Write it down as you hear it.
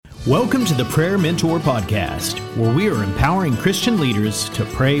Welcome to the Prayer Mentor Podcast, where we are empowering Christian leaders to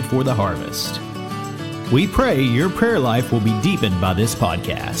pray for the harvest. We pray your prayer life will be deepened by this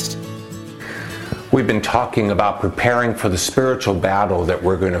podcast. We've been talking about preparing for the spiritual battle that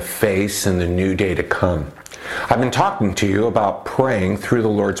we're going to face in the new day to come. I've been talking to you about praying through the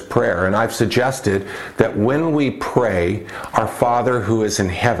Lord's Prayer, and I've suggested that when we pray, our Father who is in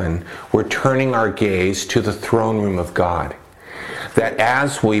heaven, we're turning our gaze to the throne room of God. That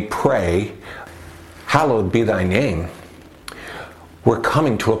as we pray, hallowed be thy name, we're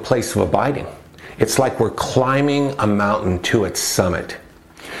coming to a place of abiding. It's like we're climbing a mountain to its summit.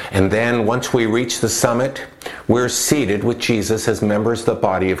 And then once we reach the summit, we're seated with Jesus as members of the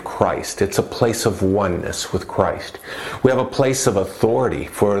body of Christ. It's a place of oneness with Christ. We have a place of authority,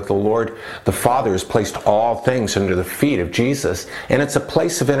 for the Lord, the Father, has placed all things under the feet of Jesus, and it's a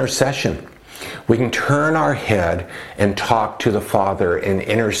place of intercession. We can turn our head and talk to the Father and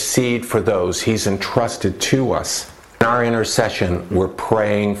intercede for those He's entrusted to us. In our intercession, we're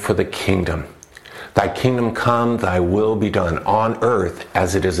praying for the kingdom. Thy kingdom come, thy will be done on earth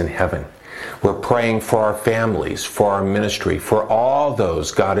as it is in heaven. We're praying for our families, for our ministry, for all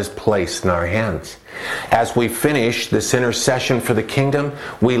those God has placed in our hands. As we finish this intercession for the kingdom,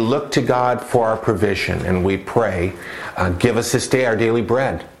 we look to God for our provision and we pray, give us this day our daily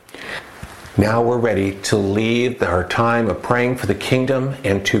bread. Now we're ready to leave our time of praying for the kingdom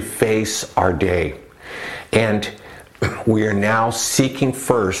and to face our day. And we are now seeking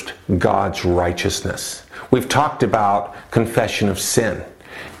first God's righteousness. We've talked about confession of sin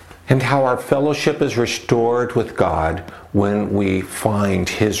and how our fellowship is restored with God when we find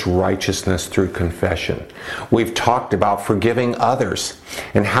His righteousness through confession. We've talked about forgiving others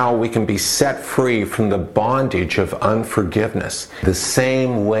and how we can be set free from the bondage of unforgiveness. The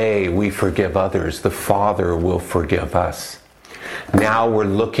same way we forgive others, the Father will forgive us. Now we're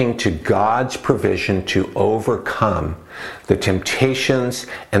looking to God's provision to overcome the temptations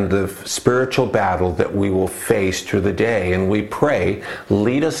and the spiritual battle that we will face through the day. And we pray,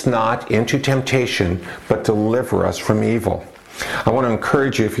 lead us not into temptation, but deliver us from evil. I want to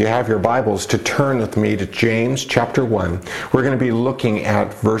encourage you, if you have your Bibles, to turn with me to James chapter 1. We're going to be looking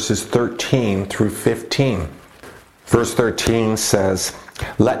at verses 13 through 15. Verse 13 says,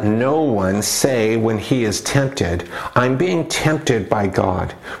 "Let no one say when he is tempted, I'm being tempted by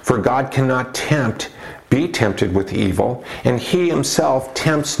God. For God cannot be tempted with evil, and He Himself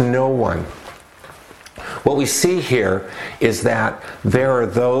tempts no one." What we see here is that there are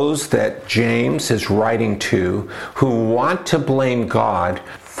those that James is writing to who want to blame God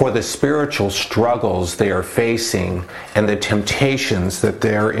for the spiritual struggles they are facing and the temptations that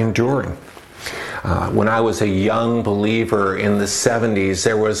they're enduring. When I was a young believer in the 70s,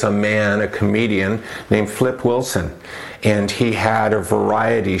 there was a comedian named Flip Wilson, and he had a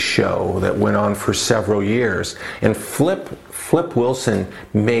variety show that went on for several years. And Flip Wilson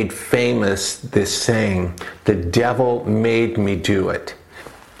made famous this saying, "The devil made me do it."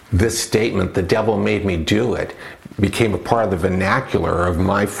 This statement, "the devil made me do it," became a part of the vernacular of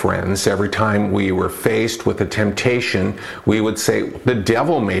my friends. Every time we were faced with a temptation, we would say, "The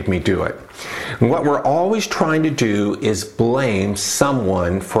devil made me do it." And what we're always trying to do is blame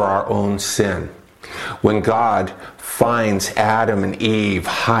someone for our own sin. When God finds Adam and Eve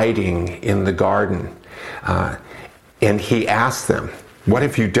hiding in the garden, and He asks them, "What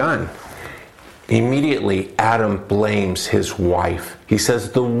have you done?" Immediately, Adam blames his wife. He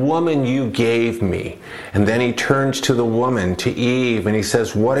says, "The woman you gave me." And then he turns to the woman, to Eve, and he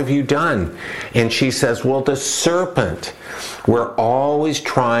says, "What have you done?" And she says, "Well, the serpent." We're always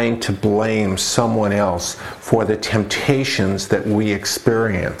trying to blame someone else for the temptations that we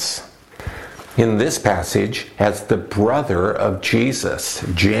experience. In this passage, as the brother of Jesus,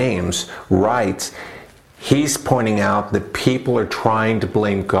 James, writes, he's pointing out that people are trying to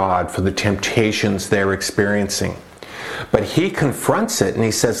blame God for the temptations they're experiencing. But he confronts it and he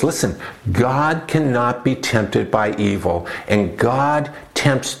says, listen, God cannot be tempted by evil, and God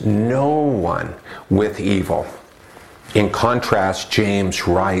tempts no one with evil. In contrast, James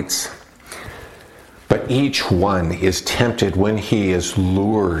writes, "But each one is tempted when he is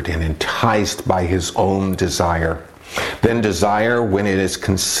lured and enticed by his own desire. Then desire, when it is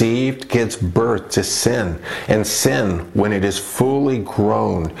conceived, gives birth to sin. And sin, when it is fully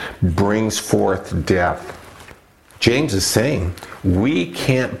grown, brings forth death." James is saying we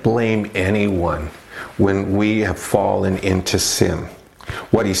can't blame anyone when we have fallen into sin.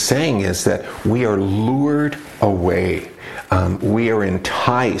 What he's saying is that we are lured away. We are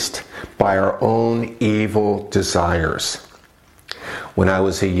enticed by our own evil desires. When I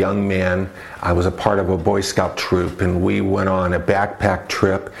was a young man, I was a part of a Boy Scout troop, and we went on a backpack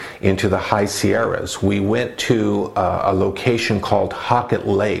trip into the high Sierras. We went to a location called Hockett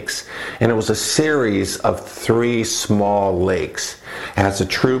Lakes, and it was a series of 3 small lakes. As a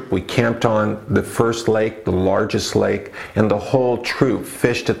troop, we camped on the first lake, the largest lake, and the whole troop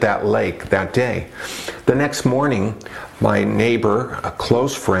fished at that lake that day. The next morning, my neighbor, a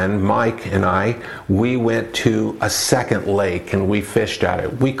close friend, Mike, and we went to a second lake and we fished at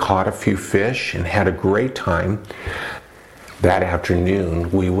it. We caught a few fish and had a great time. That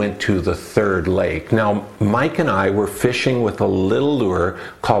afternoon, we went to the third lake. Now, Mike and I were fishing with a little lure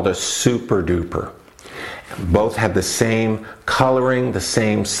called a Super Duper. Both had the same coloring, the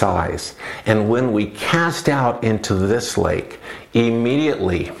same size. And when we cast out into this lake,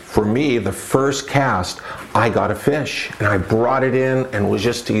 immediately, for me, the first cast, I got a fish. And I brought it in and was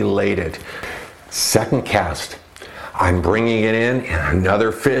just elated. Second cast, I'm bringing it in and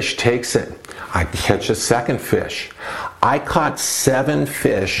another fish takes it. I catch a second fish. I caught 7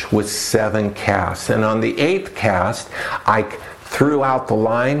 fish with 7 casts. And on the 8th cast, I threw out the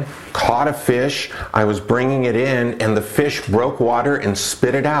line, caught a fish, I was bringing it in, and the fish broke water and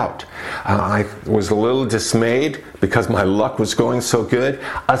spit it out. I was a little dismayed because my luck was going so good.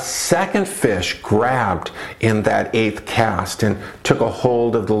 A second fish grabbed in that 8th cast and took a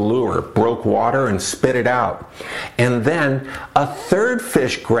hold of the lure, broke water and spit it out. And then a third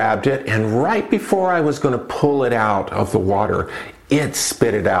fish grabbed it, and right before I was going to pull it out of the water, it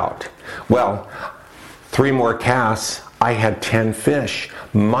spit it out. Well, 3 more casts, I had 10 fish.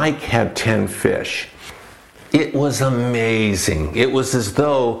 Mike had 10 fish. It was amazing. It was as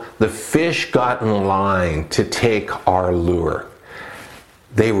though the fish got in line to take our lure.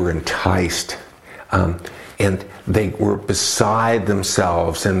 They were enticed, and they were beside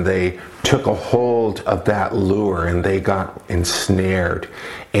themselves, and they took a hold of that lure, and they got ensnared.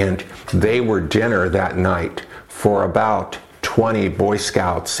 And they were dinner that night for about 20 Boy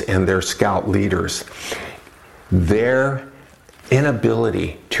Scouts and their scout leaders. Their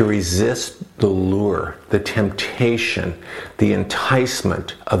inability to resist the lure, the temptation, the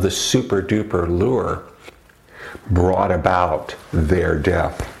enticement of the Super Duper lure brought about their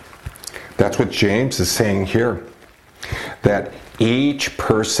death. That's what James is saying here, that each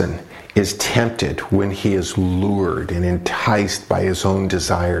person is tempted when he is lured and enticed by his own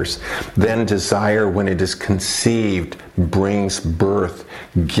desires. Then desire, when it is conceived, brings birth,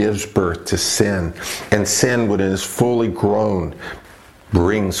 gives birth to sin. And sin, when it is fully grown,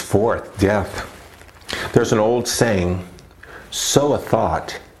 brings forth death. There's an old saying, sow a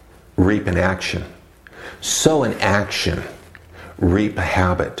thought, reap an action. Sow an action, reap a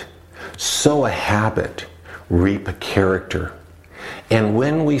habit. Sow a habit, reap a character. And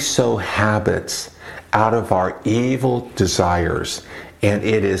when we sow habits out of our evil desires, and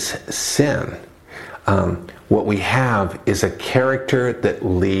it is sin, what we have is a character that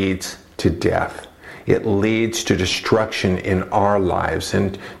leads to death. It leads to destruction in our lives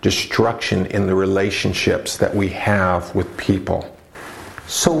and destruction in the relationships that we have with people.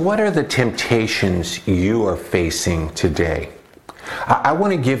 So what are the temptations you are facing today? I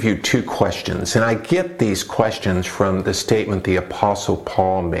want to give you 2 questions, and I get these questions from the statement the Apostle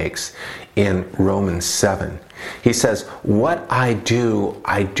Paul makes in Romans 7. He says, what I do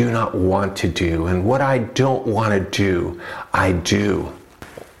not want to do, and what I don't want to do, I do.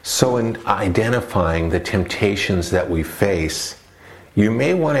 So in identifying the temptations that we face, you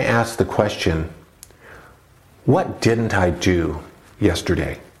may want to ask the question, what didn't I do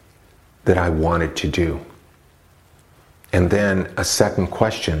yesterday that I wanted to do? And then a second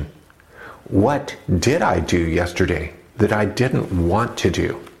question, what did I do yesterday that I didn't want to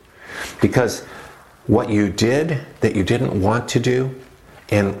do? Because what you did that you didn't want to do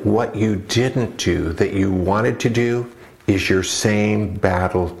and what you didn't do that you wanted to do is your same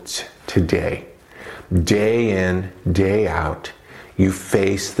battle today. Day in, day out, you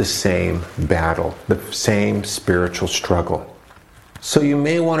face the same battle, the same spiritual struggle. So you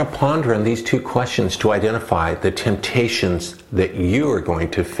may want to ponder on these 2 questions to identify the temptations that you are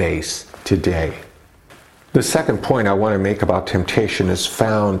going to face today. The second point I want to make about temptation is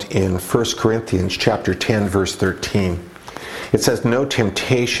found in 1 Corinthians chapter 10, verse 13. It says, no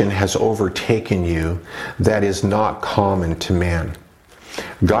temptation has overtaken you that is not common to man.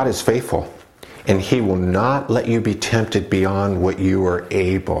 God is faithful, and he will not let you be tempted beyond what you are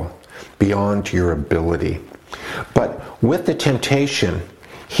able, beyond your ability. But with the temptation,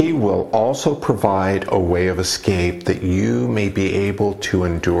 he will also provide a way of escape that you may be able to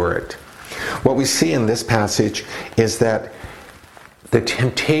endure it. What we see in this passage is that the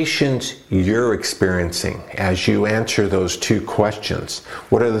temptations you're experiencing as you answer those two questions.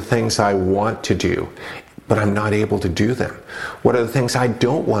 What are the things I want to do, but I'm not able to do them? What are the things I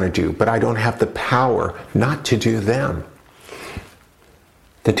don't want to do, but I don't have the power not to do them?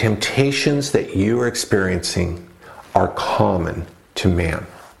 The temptations that you are experiencing are common to man.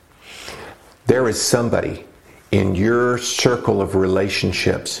 There is somebody in your circle of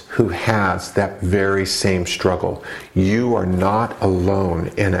relationships who has that very same struggle. You are not alone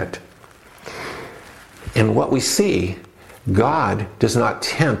in it. And what we see, God does not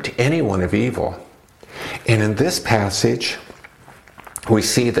tempt anyone of evil. And in this passage, we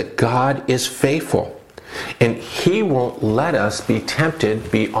see that God is faithful, and He won't let us be tempted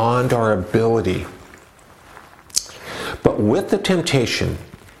beyond our ability. But with the temptation,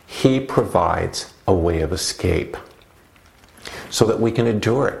 He provides a way of escape so that we can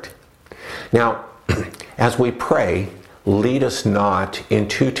endure it. Now, as we pray, lead us not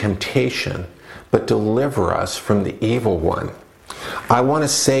into temptation, but deliver us from the evil one. I want to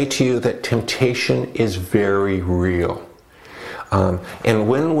say to you that temptation is very real. And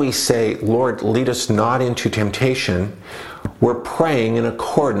when we say, Lord, lead us not into temptation, we're praying in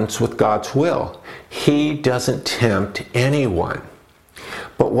accordance with God's will. He doesn't tempt anyone.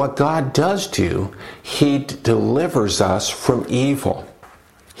 But what God does do, He delivers us from evil.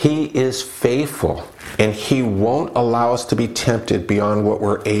 He is faithful, and He won't allow us to be tempted beyond what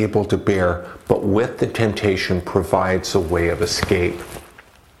we're able to bear, but with the temptation provides a way of escape.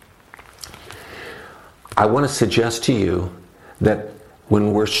 I want to suggest to you that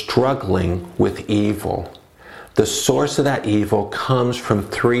when we're struggling with evil, the source of that evil comes from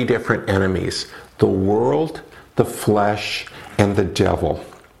three different enemies: the world, the flesh, and the devil.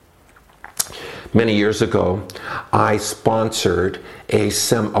 Many years ago, I sponsored a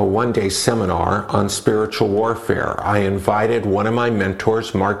one-day seminar on spiritual warfare. I invited one of my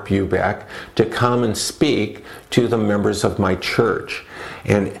mentors, Mark Bubeck, to come and speak to the members of my church.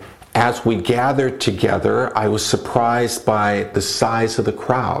 And as we gathered together, I was surprised by the size of the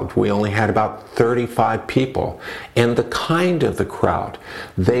crowd. We only had about 35 people. And the kind of the crowd,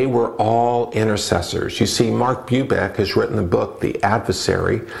 they were all intercessors. You see, Mark Bubeck has written the book, The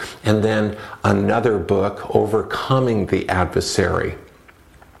Adversary, and then another book, Overcoming the Adversary.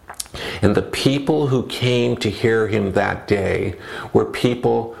 And the people who came to hear him that day were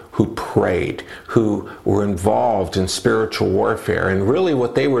people who prayed, who were involved in spiritual warfare. And really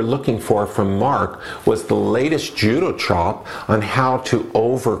what they were looking for from Mark was the latest judo chop on how to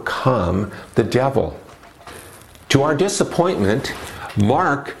overcome the devil. To our disappointment,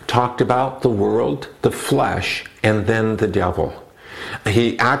 Mark talked about the world, the flesh, and then the devil.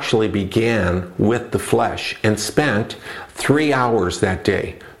 He actually began with the flesh and spent 3 hours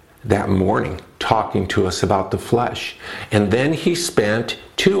that morning, talking to us about the flesh. And then he spent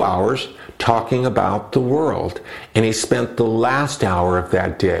 2 hours talking about the world. And he spent the last hour of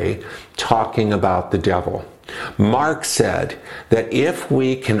that day talking about the devil. Mark said that if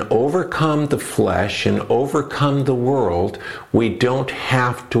we can overcome the flesh and overcome the world, we don't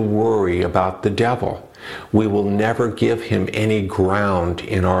have to worry about the devil. We will never give him any ground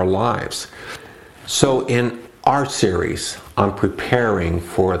in our lives. So in our series on preparing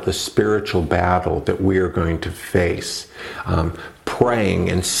for the spiritual battle that we are going to face, praying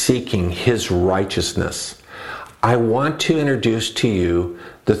and seeking His righteousness, I want to introduce to you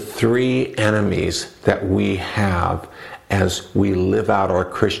the three enemies that we have as we live out our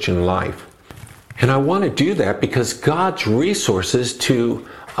Christian life. And I want to do that because God's resources to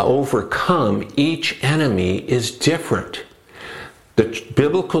overcome each enemy is different. The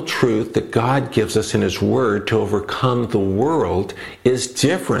biblical truth that God gives us in His Word to overcome the world is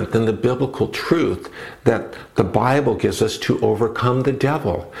different than the biblical truth that the Bible gives us to overcome the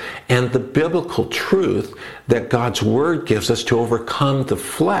devil. And the biblical truth that God's Word gives us to overcome the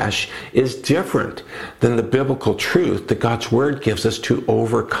flesh is different than the biblical truth that God's Word gives us to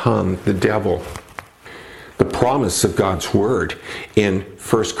overcome the devil. The promise of God's Word in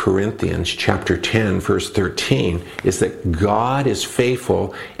 1 Corinthians chapter 10, verse 13, is that God is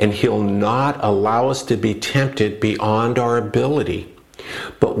faithful and He'll not allow us to be tempted beyond our ability.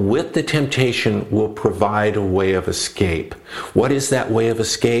 But with the temptation will provide a way of escape. What is that way of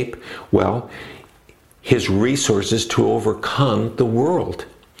escape? Well, His resources to overcome the world,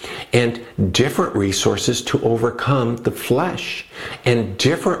 and different resources to overcome the flesh, and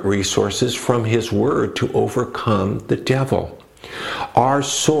different resources from His Word to overcome the devil. Our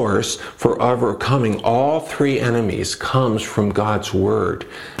source for overcoming all three enemies comes from God's Word,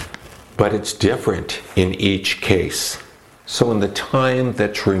 but it's different in each case. So in the time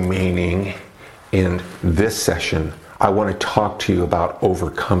that's remaining in this session, I want to talk to you about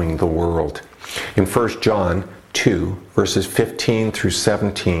overcoming the world. In 1 John 2, verses 15 through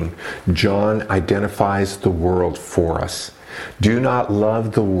 17, John identifies the world for us. Do not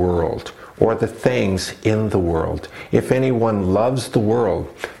love the world or the things in the world. If anyone loves the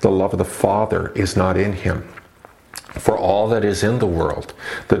world, the love of the Father is not in him. For all that is in the world,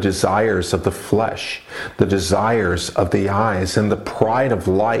 the desires of the flesh, the desires of the eyes, and the pride of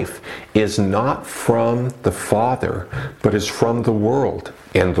life is not from the Father, but is from the world.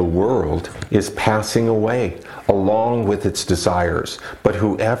 And the world is passing away along with its desires. But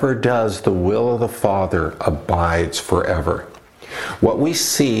whoever does the will of the Father abides forever. What we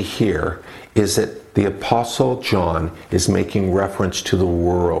see here is that the Apostle John is making reference to the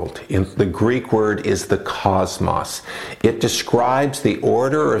world. The Greek word is the cosmos. It describes the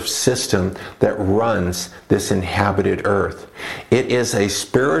order of system that runs this inhabited earth. It is a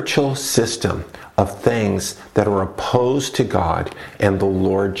spiritual system of things that are opposed to God and the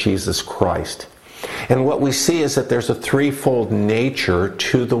Lord Jesus Christ. And what we see is that there's a threefold nature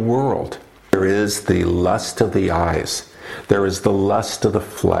to the world. There is the lust of the eyes. There is the lust of the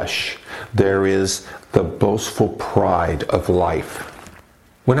flesh. There is the boastful pride of life.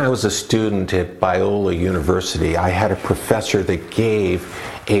 When I was a student at Biola University, I had a professor that gave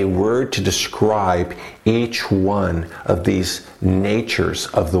a word to describe each one of these natures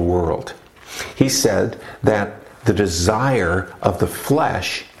of the world. He said that the desire of the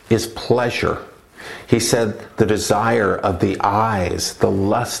flesh is pleasure. He said the desire of the eyes, the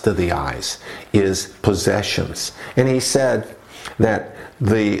lust of the eyes, is possessions. And he said that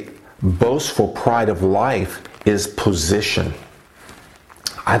the boastful pride of life is position.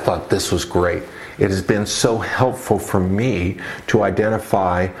 I thought this was great. It has been so helpful for me to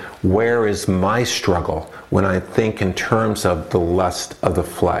identify where is my struggle when I think in terms of the lust of the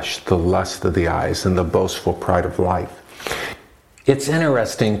flesh, the lust of the eyes, and the boastful pride of life. It's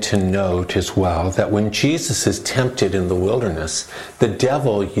interesting to note as well that when Jesus is tempted in the wilderness, the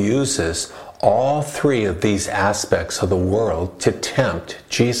devil uses all three of these aspects of the world to tempt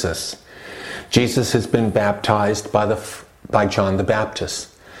Jesus. Jesus has been baptized by John the Baptist.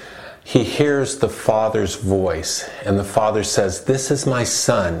 He hears the Father's voice, and the Father says, "This is my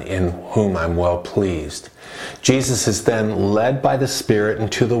Son in whom I'm well pleased." Jesus is then led by the Spirit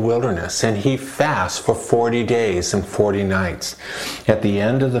into the wilderness, and he fasts for 40 days and 40 nights. At the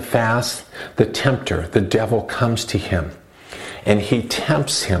end of the fast, the tempter, the devil, comes to him, and he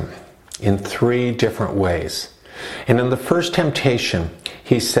tempts him in three different ways. And in the first temptation,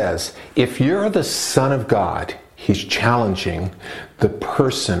 he says, if you're the Son of God, he's challenging the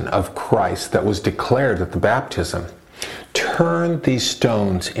person of Christ that was declared at the baptism, turn these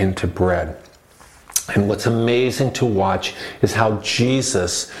stones into bread. And what's amazing to watch is how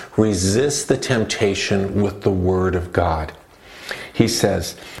Jesus resists the temptation with the Word of God. He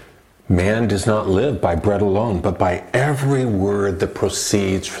says, man does not live by bread alone, but by every word that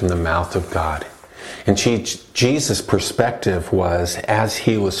proceeds from the mouth of God. And Jesus' perspective was, as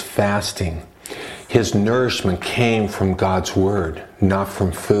he was fasting, his nourishment came from God's Word, not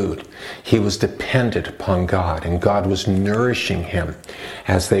from food. He was dependent upon God, and God was nourishing him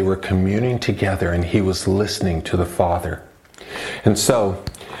as they were communing together, and he was listening to the Father. And so,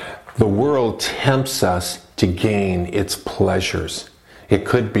 the world tempts us to gain its pleasures. It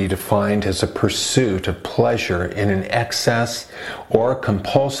could be defined as a pursuit of pleasure in an excess or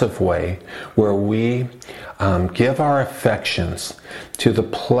compulsive way where we give our affections to the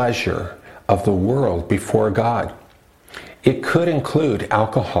pleasure of the world before God. It could include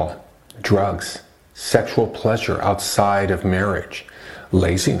alcohol, drugs, sexual pleasure outside of marriage,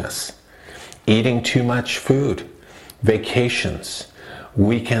 laziness, eating too much food, vacations,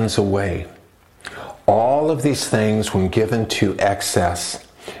 weekends away. All of these things, when given to excess,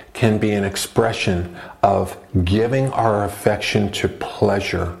 can be an expression of giving our affection to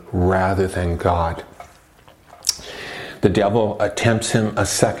pleasure rather than God. The devil tempts him a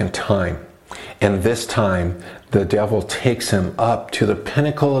second time. And this time, the devil takes him up to the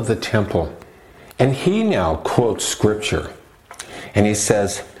pinnacle of the temple. And he now quotes scripture. And he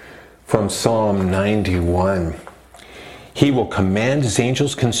says from Psalm 91, he will command his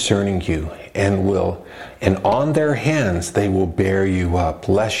angels concerning you, and on their hands they will bear you up,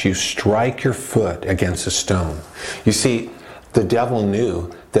 lest you strike your foot against a stone. You see, the devil knew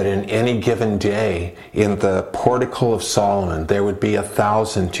that in any given day in the portico of Solomon, there would be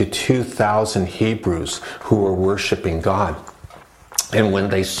 1,000 to 2,000 Hebrews who were worshiping God. And when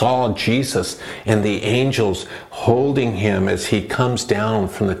they saw Jesus and the angels holding him as he comes down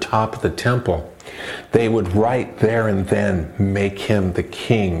from the top of the temple, They would right there and then make him the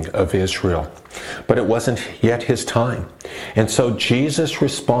king of Israel. But it wasn't yet his time. And so Jesus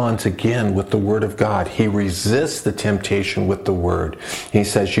responds again with the word of God. He resists the temptation with the word. He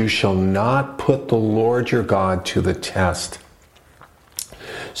says, "You shall not put the Lord your God to the test."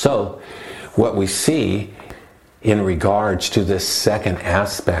 So what we see in regards to this second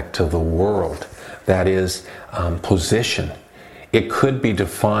aspect of the world, that is position, it could be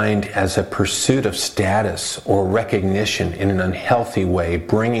defined as a pursuit of status or recognition in an unhealthy way,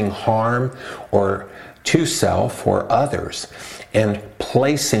 bringing harm or to self or others, and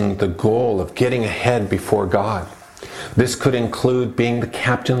placing the goal of getting ahead before God. This could include being the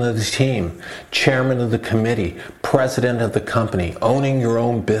captain of the team, chairman of the committee, president of the company, owning your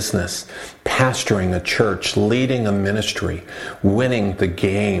own business, pastoring a church, leading a ministry, winning the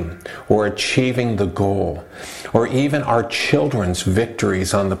game, or achieving the goal, or even our children's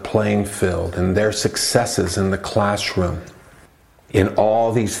victories on the playing field and their successes in the classroom. In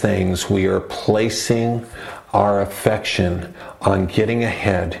all these things, we are placing our affection on getting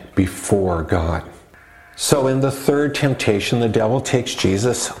ahead before God. So in the third temptation, the devil takes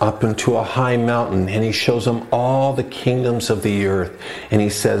Jesus up into a high mountain and he shows him all the kingdoms of the earth. And he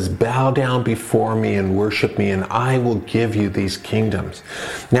says, "Bow down before me and worship me, and I will give you these kingdoms."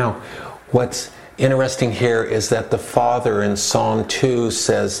 Now, what's interesting here is that the Father in Psalm 2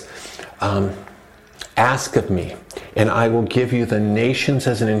 says, "Ask of me, and I will give you the nations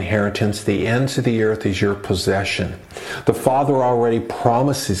as an inheritance, the ends of the earth as your possession." The Father already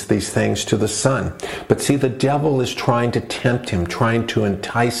promises these things to the Son. But see, the devil is trying to tempt him, trying to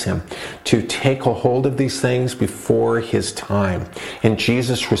entice him to take a hold of these things before his time. And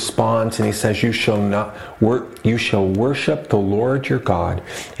Jesus responds and he says, you shall worship the Lord your God,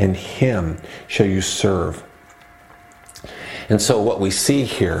 and him shall you serve. And so what we see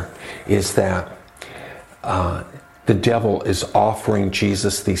here is that the devil is offering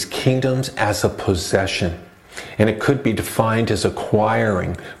Jesus these kingdoms as a possession. And it could be defined as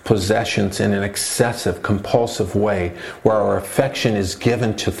acquiring possessions in an excessive, compulsive way where our affection is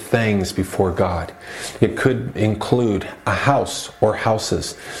given to things before God. It could include a house or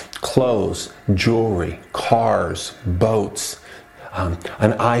houses, clothes, jewelry, cars, boats,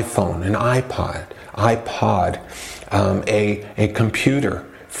 an iPhone, an iPod, a computer,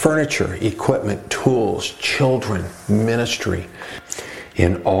 furniture, equipment, tools, children, ministry.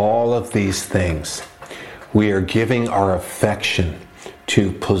 In all of these things, we are giving our affection to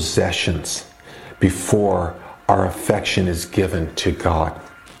possessions before our affection is given to God.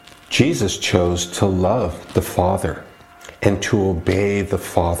 Jesus chose to love the Father and to obey the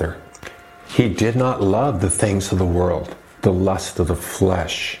Father. He did not love the things of the world, the lust of the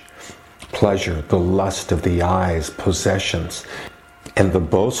flesh, pleasure, the lust of the eyes, possessions, and the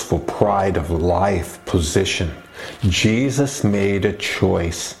boastful pride of life, position. Jesus made a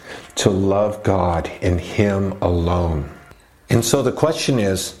choice to love God and him alone. And so the question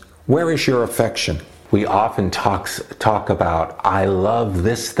is, where is your affection? We often talk about, I love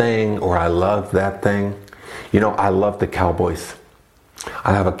this thing or I love that thing. You know, I love the Cowboys.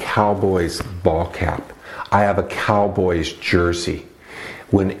 I have a Cowboys ball cap. I have a Cowboys jersey.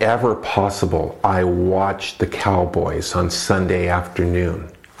 Whenever possible, I watch the Cowboys on Sunday afternoon.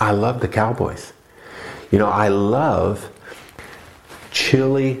 I love the Cowboys. You know, I love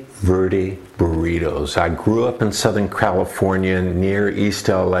Chili Verde burritos. I grew up in Southern California near East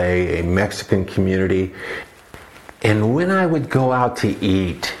LA, a Mexican community. And when I would go out to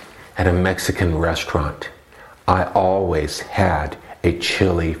eat at a Mexican restaurant, I always had a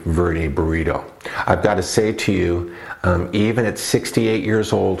Chili Verde burrito. I've got to say to you, even at 68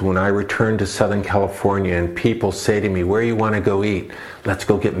 years old, when I return to Southern California and people say to me, where you want to go eat? Let's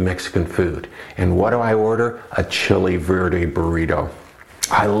go get Mexican food. And what do I order? A Chili Verde burrito.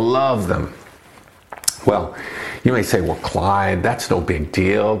 I love them. Well, you may say, well, Clyde, that's no big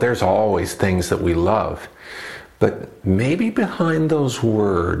deal. There's always things that we love. But maybe behind those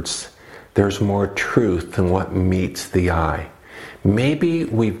words, there's more truth than what meets the eye. Maybe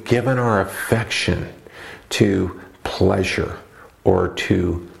we've given our affection to pleasure or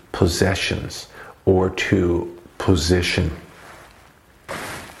to possessions or to position.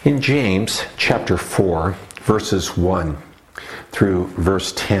 In James chapter 4, verses 1 through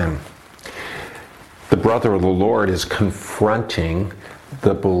verse 10, the brother of the Lord is confronting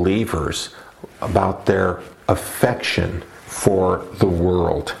the believers about their affection for the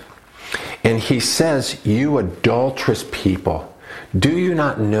world. And he says, you adulterous people, do you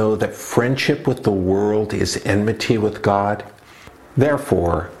not know that friendship with the world is enmity with God?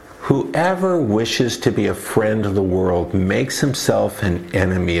 Therefore, whoever wishes to be a friend of the world makes himself an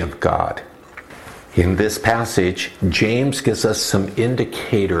enemy of God. In this passage, James gives us some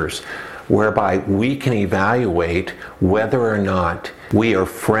indicators whereby we can evaluate whether or not we are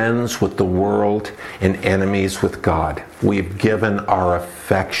friends with the world and enemies with God. We've given our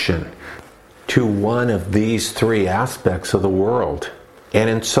affection to one of these three aspects of the world. And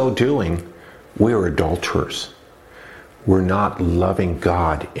in so doing, we're adulterers. We're not loving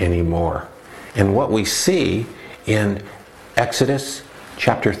God anymore. And what we see in Exodus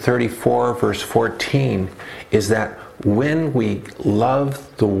chapter 34, verse 14, is that when we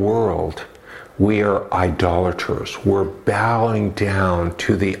love the world, we are idolaters. We're bowing down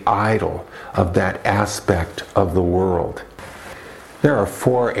to the idol of that aspect of the world. There are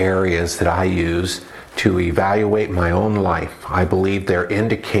 4 areas that I use to evaluate my own life. I believe they're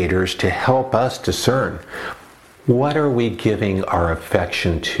indicators to help us discern what are we giving our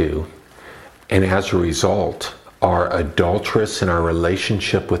affection to, and as a result, are adulterous in our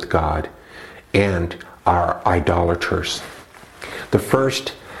relationship with God and are idolaters. The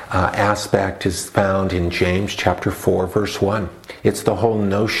first aspect is found in James chapter 4, verse 1. It's the whole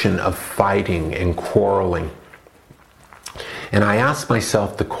notion of fighting and quarreling. And I ask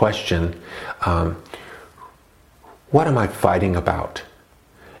myself the question, what am I fighting about?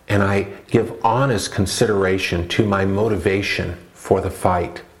 And I give honest consideration to my motivation for the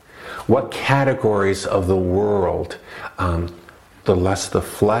fight. What categories of the world, the lust of the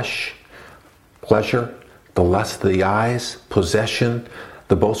flesh, pleasure, the lust of the eyes, possession,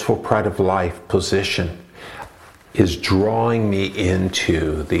 the boastful pride of life, position, is drawing me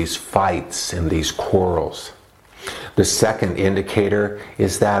into these fights and these quarrels. The second indicator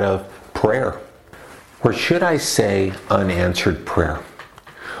is that of prayer, or should I say unanswered prayer.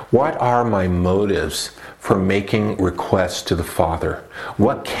 What are my motives for making requests to the Father?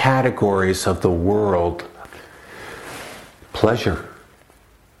 What categories of the world? Pleasure,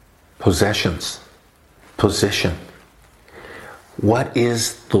 possessions, position. What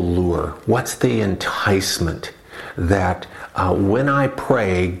is the lure? What's the enticement that when I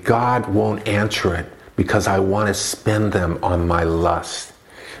pray, God won't answer it because I want to spend them on my lust?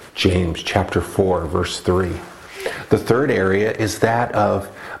 James chapter 4, verse 3. The third area is that of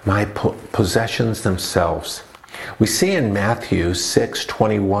my possessions themselves. We see in Matthew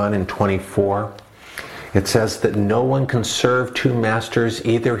 6:21 and 24, it says that no one can serve 2 masters.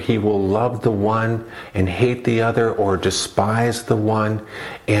 Either he will love the one and hate the other, or despise the one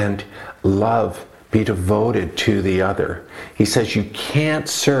and be devoted to the other. He says you can't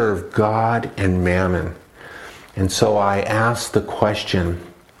serve God and mammon. And so I ask the question,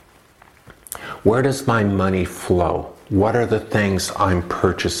 where does my money flow? What are the things I'm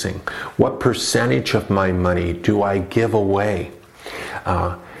purchasing? What percentage of my money do I give away?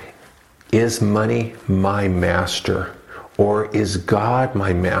 Is money my master, or is God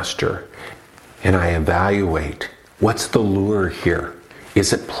my master? And I evaluate, what's the lure here?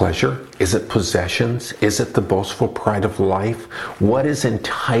 Is it pleasure? Is it possessions? Is it the boastful pride of life? What is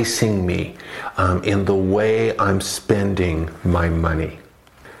enticing me in the way I'm spending my money?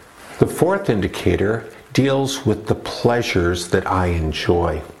 The fourth indicator deals with the pleasures that I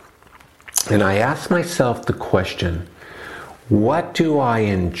enjoy. And I ask myself the question, what do I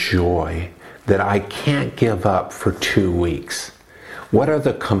enjoy that I can't give up for 2 weeks? What are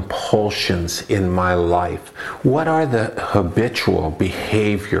the compulsions in my life? What are the habitual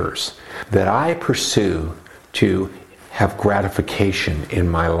behaviors that I pursue to have gratification in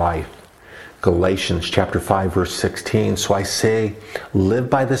my life? Galatians chapter 5, verse 16, so I say, live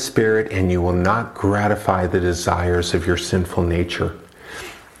by the Spirit, and you will not gratify the desires of your sinful nature.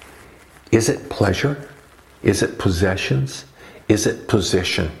 Is it pleasure? Is it possessions? Is it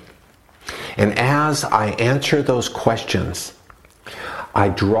position? And as I answer those questions, I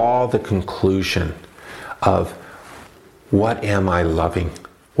draw the conclusion of what am I loving?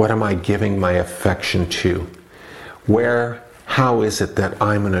 What am I giving my affection to? How is it that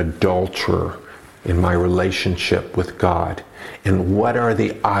I'm an adulterer in my relationship with God? And what are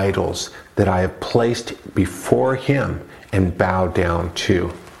the idols that I have placed before Him and bow down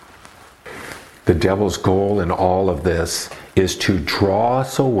to? The devil's goal in all of this is to draw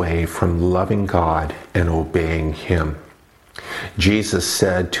us away from loving God and obeying Him. Jesus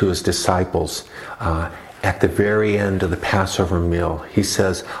said to His disciples at the very end of the Passover meal, He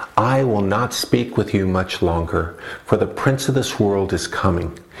says, I will not speak with you much longer, for the prince of this world is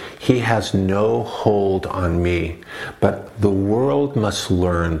coming. He has no hold on me, but the world must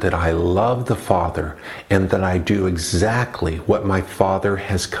learn that I love the Father and that I do exactly what my Father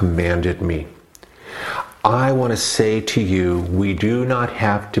has commanded me. I want to say to you, we do not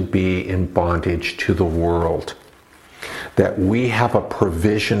have to be in bondage to the world. that we have a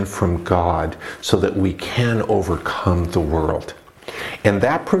provision from God so that we can overcome the world. And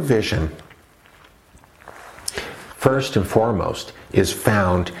that provision, first and foremost, is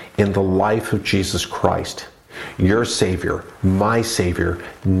found in the life of Jesus Christ. Your Savior, my Savior,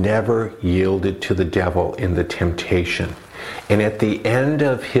 never yielded to the devil in the temptation. And at the end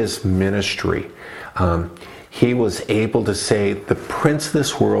of his ministry, he was able to say, the prince of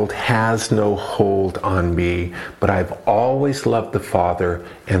this world has no hold on me, but I've always loved the Father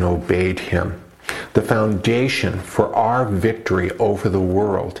and obeyed him. The foundation for our victory over the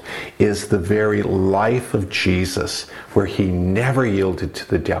world is the very life of Jesus, where he never yielded to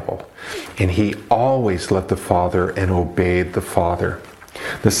the devil, and he always loved the Father and obeyed the Father.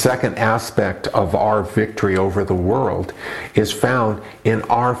 The second aspect of our victory over the world is found in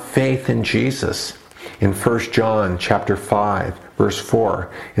our faith in Jesus. In 1 John chapter 5, verse 4,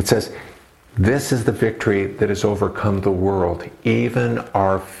 it says, "This is the victory that has overcome the world, even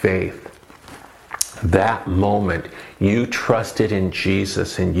our faith." That moment you trusted in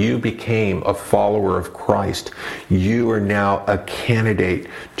Jesus and you became a follower of Christ, you are now a candidate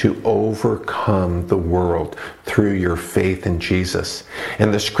to overcome the world through your faith in Jesus.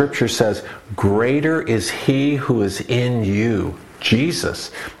 And the scripture says, "Greater is he who is in you, Jesus,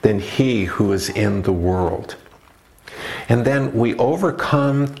 than he who is in the world." And then we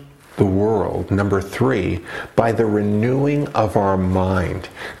overcome the world, number 3, by the renewing of our mind.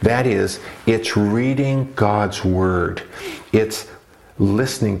 That is, it's reading God's Word. It's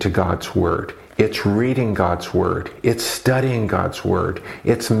listening to God's Word. It's reading God's Word. It's studying God's Word.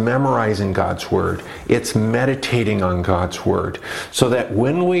 It's memorizing God's Word. It's meditating on God's Word. So that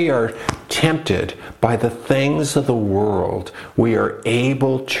when we are tempted by the things of the world, we are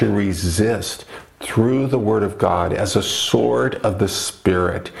able to resist through the Word of God as a sword of the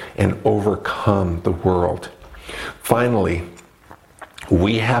Spirit and overcome the world. Finally,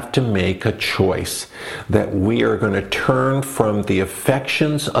 we have to make a choice that we are going to turn from the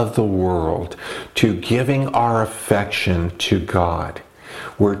affections of the world to giving our affection to God.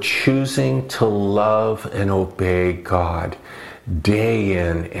 We're choosing to love and obey God day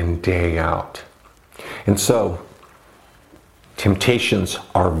in and day out. And so, temptations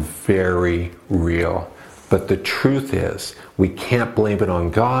are very real. But the truth is, we can't blame it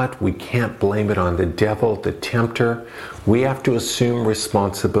on God. We can't blame it on the devil, the tempter. We have to assume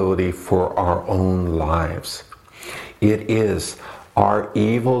responsibility for our own lives. It is our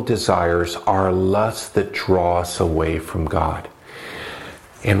evil desires, our lusts that draw us away from God.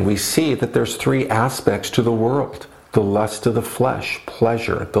 And we see that there's 3 aspects to the world: the lust of the flesh,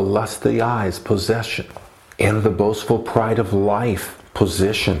 pleasure; the lust of the eyes, possession; and the boastful pride of life,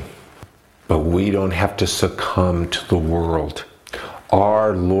 position. But we don't have to succumb to the world.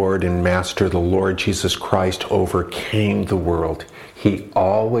 Our Lord and Master, the Lord Jesus Christ, overcame the world. He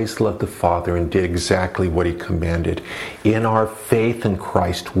always loved the Father and did exactly what he commanded. In our faith in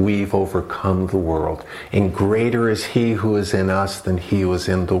Christ, we've overcome the world. And greater is he who is in us than he who is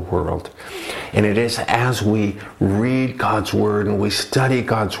in the world. And it is as we read God's Word and we study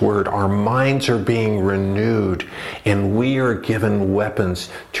God's Word, our minds are being renewed, and we are given weapons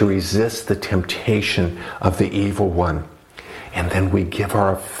to resist the temptation of the evil one. And then we give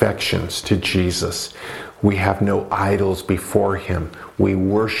our affections to Jesus. We have no idols before him. We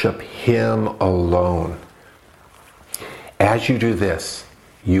worship him alone. As you do this,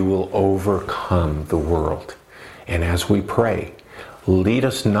 you will overcome the world. And as we pray, lead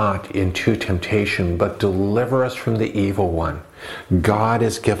us not into temptation, but deliver us from the evil one. God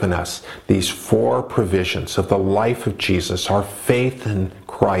has given us these 4 provisions of the life of Jesus, our faith in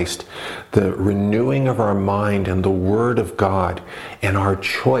Christ, the renewing of our mind and the Word of God, and our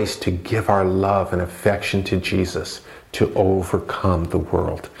choice to give our love and affection to Jesus to overcome the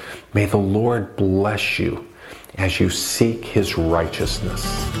world. May the Lord bless you as you seek his righteousness.